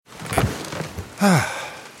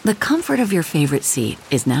The comfort of your favorite seat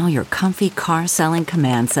is now your comfy car selling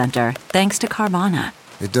command center, thanks to Carvana.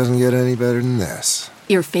 It doesn't get any better than this.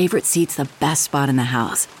 Your favorite seat's the best spot in the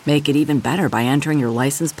house. Make it even better by entering your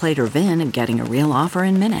license plate or VIN and getting a real offer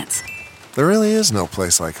in minutes. There really is no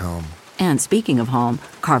place like home. And speaking of home,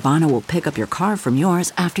 Carvana will pick up your car from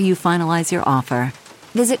yours after you finalize your offer.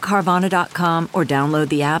 Visit Carvana.com or download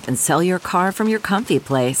the app and sell your car from your comfy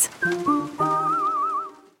place.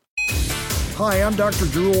 Hi, I'm Dr.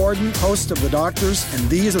 Drew Ordon, host of The Doctors, and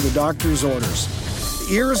these are the doctor's orders.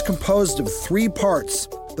 The ear is composed of 3 parts.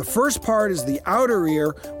 The first part is the outer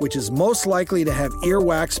ear, which is most likely to have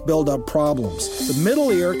earwax buildup problems. The middle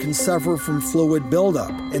ear can suffer from fluid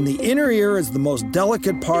buildup, and the inner ear is the most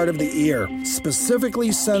delicate part of the ear,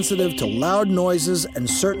 specifically sensitive to loud noises and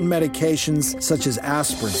certain medications such as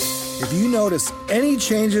aspirin. If you notice any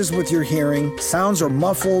changes with your hearing, sounds are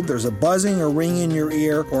muffled, there's a buzzing or ringing in your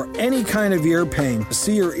ear, or any kind of ear pain,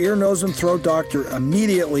 see your ear, nose, and throat doctor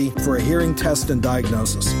immediately for a hearing test and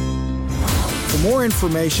diagnosis. For more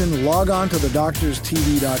information, log on to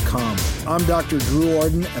thedoctorstv.com. I'm Dr. Drew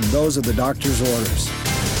Ordon, and those are the doctor's orders.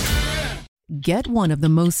 Get one of the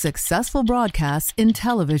most successful broadcasts in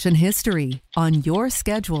television history on your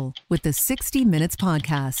schedule with the 60 Minutes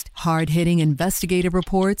Podcast. Hard-hitting investigative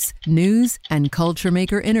reports, news, and culture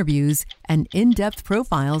maker interviews, and in-depth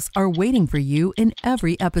profiles are waiting for you in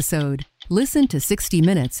every episode. Listen to 60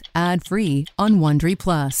 Minutes ad-free on Wondery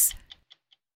Plus.